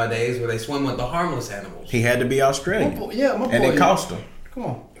doing nowadays, where they swim with the harmless animals. He had to be Australian, Yeah, my boy. and it cost him. Come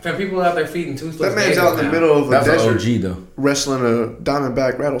on. Fam, people out there feeding toothless. That man's gators out in the now. middle of a That's an desert OG though. wrestling a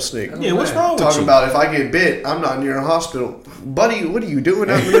diamondback rattlesnake. Yeah, what's wrong with Talking you? about if I get bit, I'm not near a hospital. Buddy, what are you doing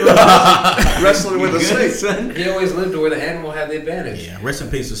out in the middle of wrestling with a snake? He always lived where the animal had the advantage. Yeah, rest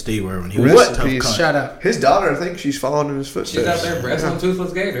in peace to Steve Irwin. He was Rest a in tough peace. cunt. Shout out. His daughter, I think she's following in his footsteps. She's out there wrestling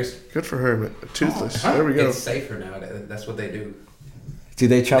toothless gators. Good for her, man. Toothless. There we go. It's safer now. That's what they do. Do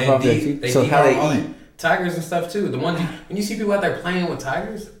they chop off their teeth? So how they eat? Tigers and stuff too. The ones when you see people out there playing with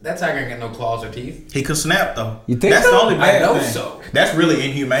tigers, that tiger ain't got no claws or teeth. He could snap though. You think That's so? the only I bad know thing. so. That's really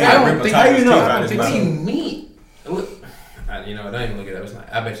inhumane. I to don't rip a think- tiger's how you know? teeth I out don't his think What do mouth. you mean? Look, you know, don't even look it up. It's not.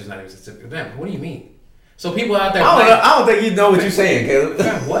 I bet you it's not even specific. Damn, what do you mean? So people out there. I don't think you know what you're saying, Caleb.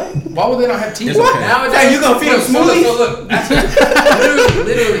 Fam, what? Why would they not have teeth? It's okay. Nowadays, Hey, you gonna feed them so look, smoothies? so look,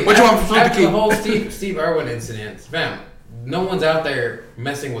 literally. What you want from after Fruit the whole Steve Irwin incident, fam, no one's out there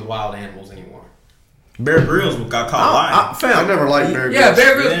messing with wild animals anymore. Bear Grylls got caught lying. I never liked Bear Grylls. Yeah,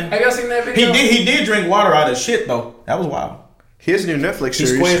 Bear Grylls. Yeah. Have y'all seen that video? He did drink water out of shit though. That was wild. He has a new Netflix He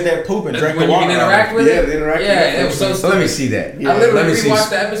series. squeezed that poop and drank when the you water. can out of interact it. with Yeah, it. the interactive Yeah, it Netflix was so series. So let me stupid. see that. I Yeah. literally Let me see. rewatched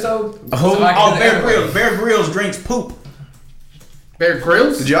the episode. Oh, so I Oh, could Bear interact. Grylls. Bear Grylls drinks poop. Bear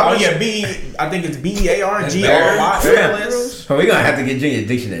Grylls? Did y'all? Oh yeah, I think it's BEARGRY. So we're gonna have to get you a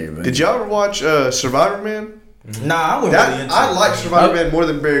dictionary, bro. Did y'all ever watch Survivor Man? Nah, I wasn't really That into I it. like Survivor Man more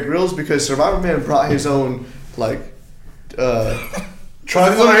than Bear Grylls because Survivor Man brought his own like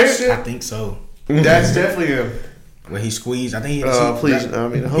tribal I shit. think so. That's definitely him. When he squeezed, I think he. Please, I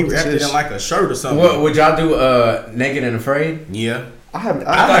mean, I he hope it's wrapped it this. in like a shirt or something. What would y'all do? Naked and Afraid? Yeah. I have. I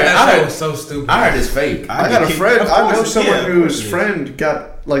thought that I show heard- was so stupid. I heard it's fake. I got a get friend. kicked. I Of know course, someone yeah, of whose course, yeah. friend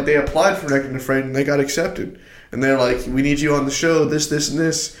got like they applied for Naked and Afraid and they got accepted, and they're like, "We need you on the show. This, and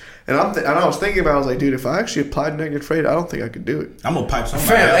this." And and I was thinking about, it, I was like, "Dude, if I actually applied Naked and Afraid, I don't think I could do it." I'm gonna pipe somebody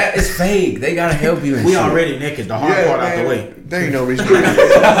Fam, out. that is fake. They gotta help you. And We shit. already naked. The hard part out the way. There ain't no reason.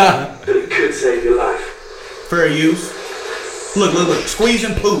 Could save your life. Fair use. Look.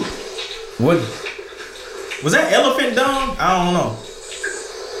 Squeezing poop. What? Was that elephant dung? I don't know.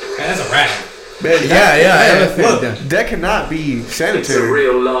 Man, that's a rat. Man, Yeah. Look, elephant. that cannot be It's a sanitary.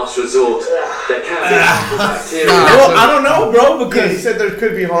 real last resort. There can be bacteria. Well, I don't know, bro. Yeah, he Because said there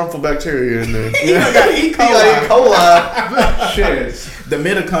could be harmful bacteria in there. He got E. He got E. coli. Shit. The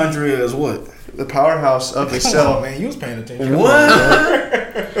mitochondria is what? The powerhouse of the Come on, cell. man. You was paying attention. what?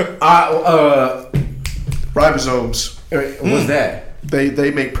 Ribosomes. What's that?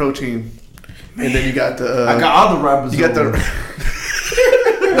 They make protein. And then you got the. I got all the ribosomes. You got the.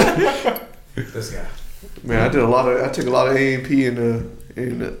 This guy. Man, I took a lot of A&P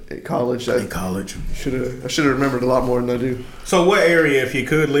in college. I In college. should have remembered a lot more than I do. So, what area, if you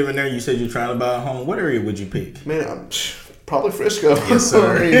could live in there, you said you're trying to buy a home. What area would you pick? Man, probably Frisco. Yes,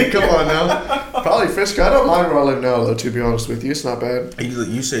 sir. I mean, come on now. Probably Frisco. I don't mind where I live now, though. To be honest with you, it's not bad.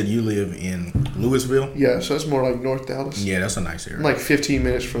 You said you live in Louisville. Yeah, so it's more like North Dallas. Yeah, that's a nice area. I'm like 15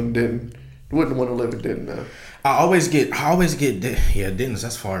 minutes from Denton. Wouldn't want to live in Denton though. I always get Denton's,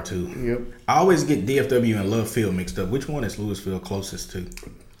 that's far too. Yep. I always get DFW and Love Field mixed up. Which one is Louisville closest to?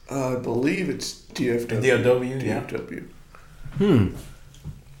 I believe it's DFW. DFW, yeah. DFW.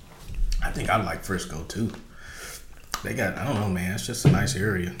 I think I like Frisco too. They got, I don't know, man. It's just a nice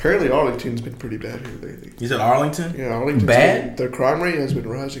area. Apparently Arlington's been pretty bad here lately. You said Arlington? Yeah, Arlington's Bad? their crime rate has been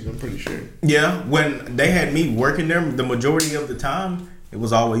rising, I'm pretty sure. Yeah. When they had me working there, the majority of the time, it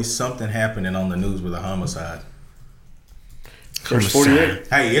was always something happening on the news with a homicide. First 48.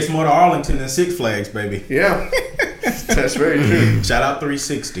 Hey, it's more to Arlington than Six Flags, baby. Yeah. That's very true. Shout out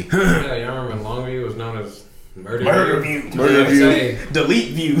 360. Yeah, y'all remember Longview was known as Murder view. Murder view. Say,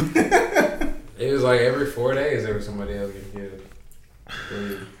 Delete view. it was like every 4 days there was somebody else getting killed.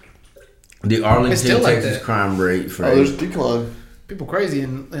 The Arlington, It's still like Texas that. crime rate for Oh, there's a decline. People crazy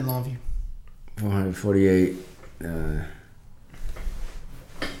in Longview. 448. I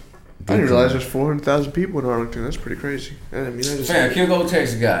didn't realize there's 400,000 people in Arlington. That's pretty crazy. I mean, I just Fam, Kilgo,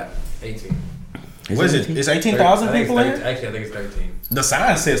 Texas got. 18. What is it? It's 18,000 I think people it's in? 13 Actually, I think it's 13. The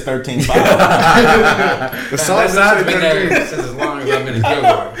sign says 13.5. the That size side's is been there since as long as I've been in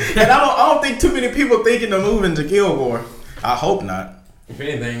Gilmore. And I don't think too many people thinking of moving to Gilmore. I hope not. If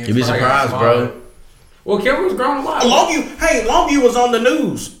anything, it's You'd be probably surprised, smaller. bro. Well, Gilmore's grown a lot. Longview was on the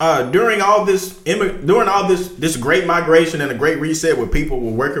news during all this this great migration and a great reset where people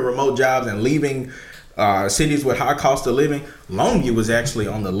were working remote jobs and leaving cities with high cost of living. Longview was actually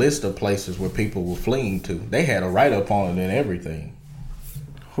on the list of places where people were fleeing to. They had a write up on it and everything.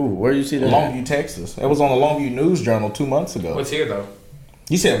 Who? Where you see that? Longview, Texas. It was on the Longview News Journal 2 months ago. What's here though?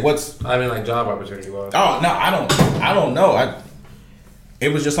 You said what's? I mean, like job opportunity wise. Oh no, I don't know.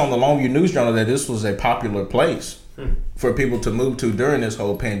 It was just on the Longview News Journal that this was a popular place for people to move to during this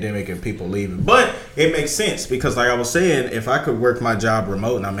whole pandemic and people leaving. But it makes sense because, like I was saying, if I could work my job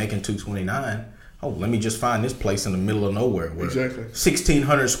remote and I'm making $229, let me just find this place in the middle of nowhere where Exactly.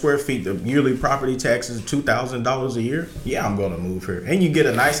 1,600 square feet of yearly property taxes, $2,000 a year. Yeah, I'm gonna move here, and you get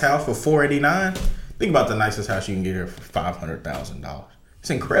a nice house for $489. Think about the nicest house you can get here for $500,000.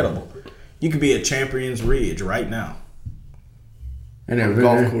 It's incredible. You could be at Champions Ridge right now. And then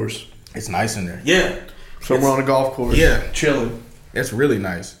golf course. It's nice in there. Yeah. Somewhere on a golf course. Yeah. Chilling. It's really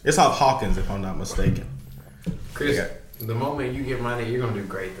nice. It's off Hawkins, if I'm not mistaken. Chris, Yeah. the moment you get money, you're gonna do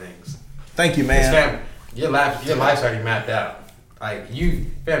great things. Thank you, It's man. fam, your life's already mapped out. Like you've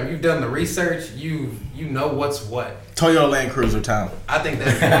done the research. You know what's what. Toyota Land Cruiser time. I think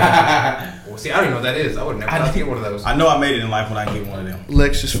that's. Well, see, I don't even know what that is. I would never get one of those. I know I made it in life when I get one of them.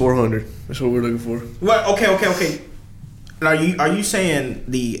 Lexus 400. That's what we're looking for. Well, okay. And are you saying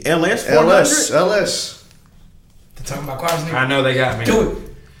the LS 400? LS. They're talking about cars. I know they got me. Do it.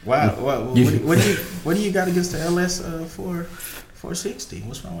 Wow. What do you got against the LS 460?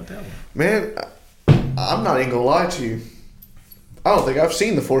 What's wrong with that one? Man, I'm not even gonna lie to you. I don't think I've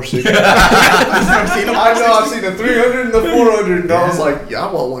seen the 460. You've never seen them? I know I've seen the 300 and the 400, and I was like, yeah,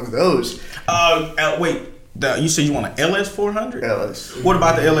 I want one of those. Wait. You said you want an LS 400? LS. What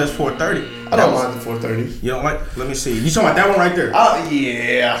about the LS 430? I don't mind the 430. You don't like? Let me see. You talking about that one right there?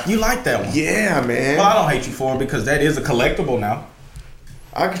 Yeah. You like that one? Yeah, man. Well, I don't hate you for it because that is a collectible now.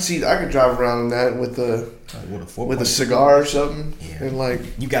 I could drive around in that with a cigar or something, Yeah. and like,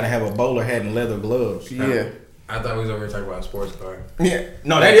 You got to have a bowler hat and leather gloves. yeah. I thought we was over here talking about a sports car. Yeah.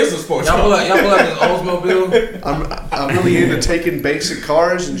 No, that is a sports Y'all car. pull up this Oldsmobile. I'm really into taking basic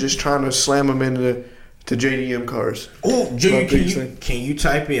cars and just trying to slam them into JDM cars. Oh, Junior, My biggest thing. can you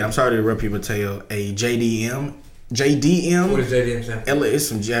type in? I'm sorry to interrupt you, Mateo. A JDM. What JDM. is JDM stand? It's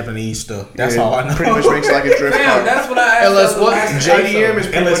some Japanese stuff. That's Yeah, all I know. Pretty much makes it like a drift Damn, car. that's what I asked. LS that what? last JDM is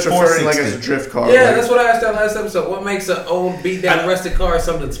episode. pretty much referring like as a drift car. Yeah, like, that's what I asked that last episode. What makes an old beat down rusted car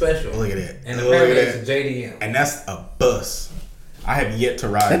something special? Look at that. And Look apparently at it's that. a JDM. And that's a bus. I have yet to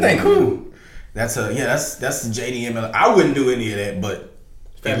ride. That thing one. cool. That's the JDM. I wouldn't do any of that, but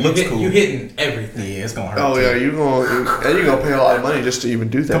it looks cool. You hitting everything. Yeah, it's gonna hurt. oh too. yeah, you're gonna pay a lot of money just to even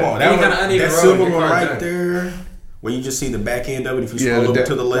do that. Come on, Any that, kinda uneven that road, silver your one car's right done. there, where you just see the back end of it. If you Yeah, scroll over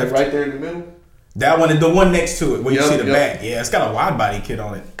to the left, like right there in the middle. that one, the one next to it, where you Yep, see the yep. back. Yeah, it's got a wide body kit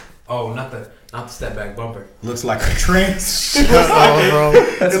on it. Oh, not the step back bumper. Looks like a trans. Bro.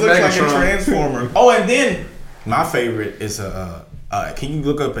 That's It looks like a Megatron. transformer. Oh, and then my favorite is can you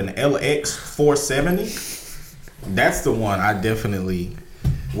look up an LX 470? That's the one I definitely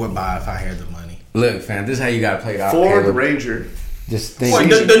would buy if I had the money. Look, fam, this is how you gotta play it out. Ford Caleb. Ranger. Just think. What,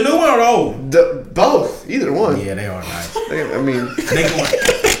 the new one or the old? Both, either one. Yeah, they are nice. I mean,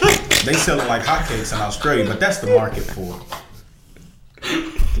 They sell it like hotcakes in Australia, but that's the market for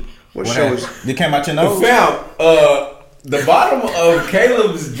it. what show is? It came out your nose? Fam, the bottom of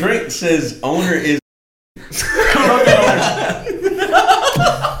Caleb's drink says owner is.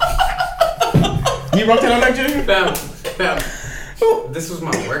 You wrote that on there, Junior? Fam, this was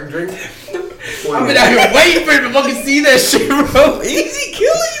my work drink. I've been out here waiting for him to fucking see that shit, bro. Easy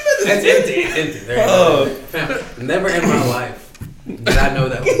killing you. It's empty. It's empty. There you go. Fam, never in my life did I know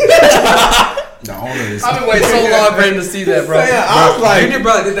that was The owner is. I've been waiting so long for him to see that, bro. I was like, Junior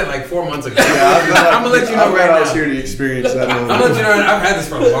brother did that like 4 months ago. I'm gonna let you know I'm right glad I was now. here to experience that I'm moment. gonna let you know I've had this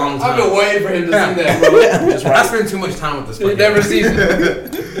for a long time. I've been waiting for him to Fam, see that, bro. I spend too much time with this. He fucking never thing. sees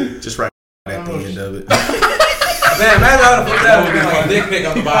it. Just right at the end of it. Man, imagine how the fuck that would be like a dick pic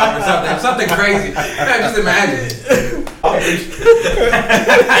on the bottom or something. Something crazy. Man, just imagine it.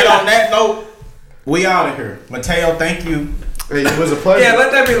 And on that note, we out of here. Mateo, thank you. Hey, it was a pleasure. Yeah,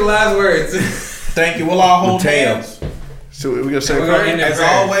 let that be the last words. Thank you. We'll all hold Mateo. hands. So we're gonna say We're gonna end it. As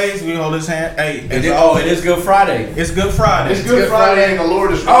always, we hold his hand. Hey, It is Good Friday. it's Good Friday. It's Good Friday and the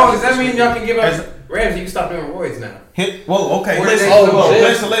Lord is. Oh, does that mean y'all can give As- up Rams? You can stop doing roids now. Whoa, okay. Where Listen,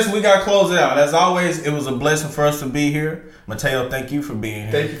 they- listen. We gotta close it out. As always, it was a blessing for us to be here. Mateo, thank you for being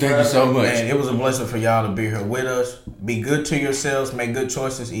here. Thank you so much. And it was a blessing for y'all to be here with us. Be good to yourselves. Make good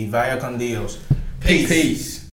choices. Y vaya con Dios. Peace.